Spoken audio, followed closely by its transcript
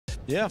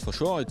Yeah, for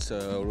sure. It's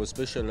always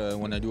special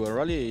when I do a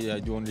rally. I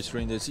do only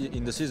 3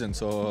 in the season,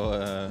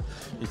 so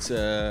it's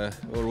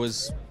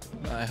always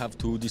I have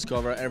to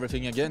discover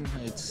everything again.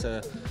 It's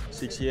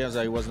 6 years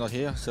I was not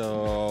here,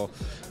 so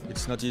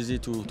it's not easy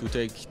to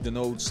take the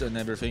notes and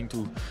everything.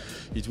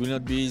 It will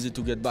not be easy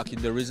to get back in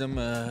the rhythm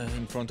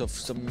in front of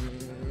some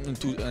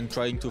and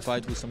trying to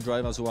fight with some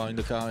drivers who are in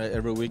the car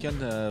every weekend.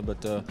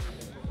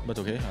 But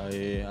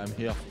okay, I'm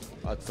here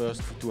at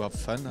first to have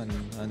fun,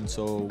 and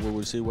so we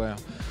will see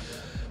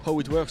how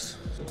it works.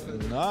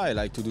 No, I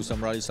like to do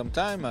some rallies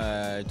sometime.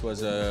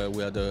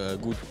 We had a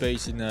good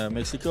pace in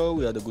Mexico.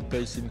 We had a good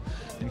pace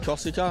in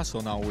Corsica. So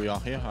now we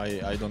are here.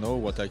 I don't know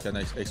what I can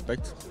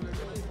expect.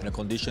 The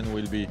condition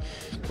will be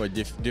quite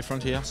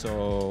different here.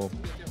 So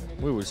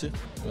we will see.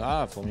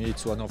 For me,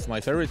 it's one of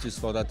my favorites. It's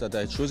for that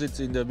I chose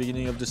it in the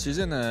beginning of the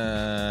season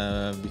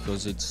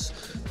because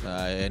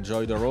I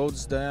enjoy the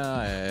roads there.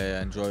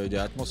 I enjoy the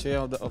atmosphere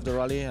of the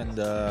rally, and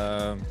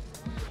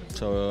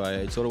so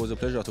it's always a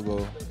pleasure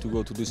to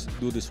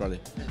do this rally.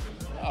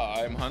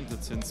 I'm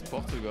hunted since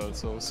Portugal,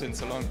 so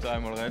since a long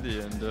time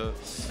already, and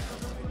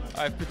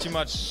I'm pretty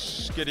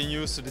much getting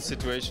used to the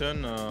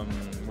situation.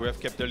 We have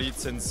kept the lead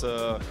since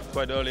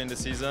quite early in the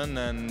season,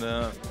 and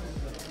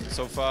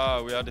so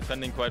far we are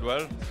defending quite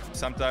well.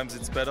 Sometimes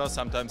it's better,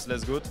 sometimes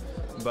less good,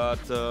 but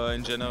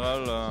in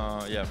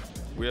general,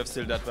 we have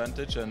still the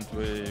advantage, and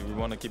we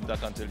want to keep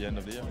that until the end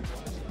of the year.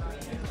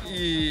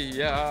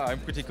 Yeah, I'm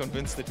pretty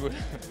convinced it will.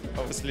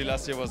 Obviously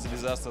last year was a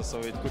disaster, so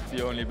it could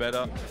be only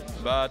better.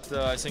 But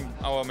I think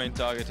our main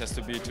target has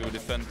to be to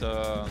defend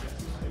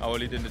our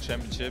lead in the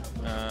championship.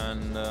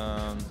 And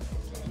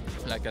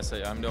like I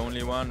say, I'm the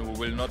only one who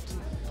will not,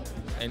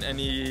 in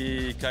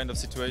any kind of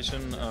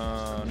situation,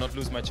 not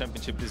lose my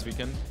championship this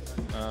weekend.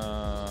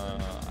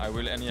 I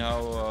will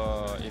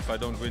anyhow, if I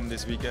don't win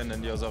this weekend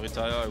and the others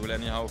retire, I will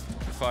anyhow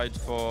fight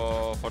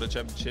for the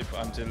championship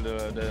until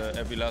the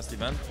every last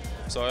event.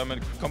 So I'm in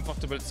a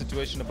comfortable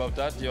situation about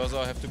that. The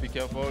others have to be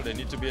careful. They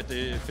need to be at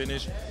the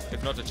finish.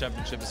 If not, the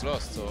championship is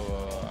lost. So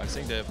I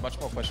think they have much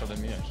more pressure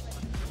than me, actually.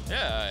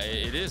 Yeah,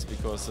 it is,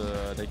 because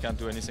they can't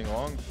do anything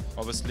wrong.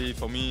 Obviously,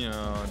 for me,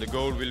 the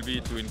goal will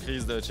be to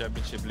increase the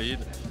championship lead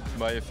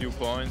by a few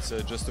points,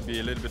 just to be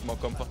a little bit more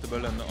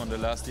comfortable on the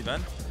last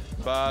event.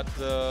 But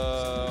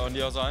on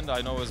the other hand,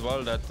 I know as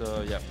well that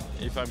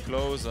if I'm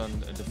close,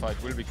 and the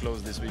fight will be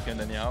close this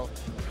weekend anyhow,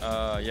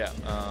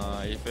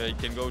 if I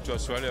can go to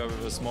Australia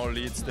with a small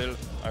lead still,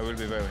 I will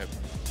be very happy.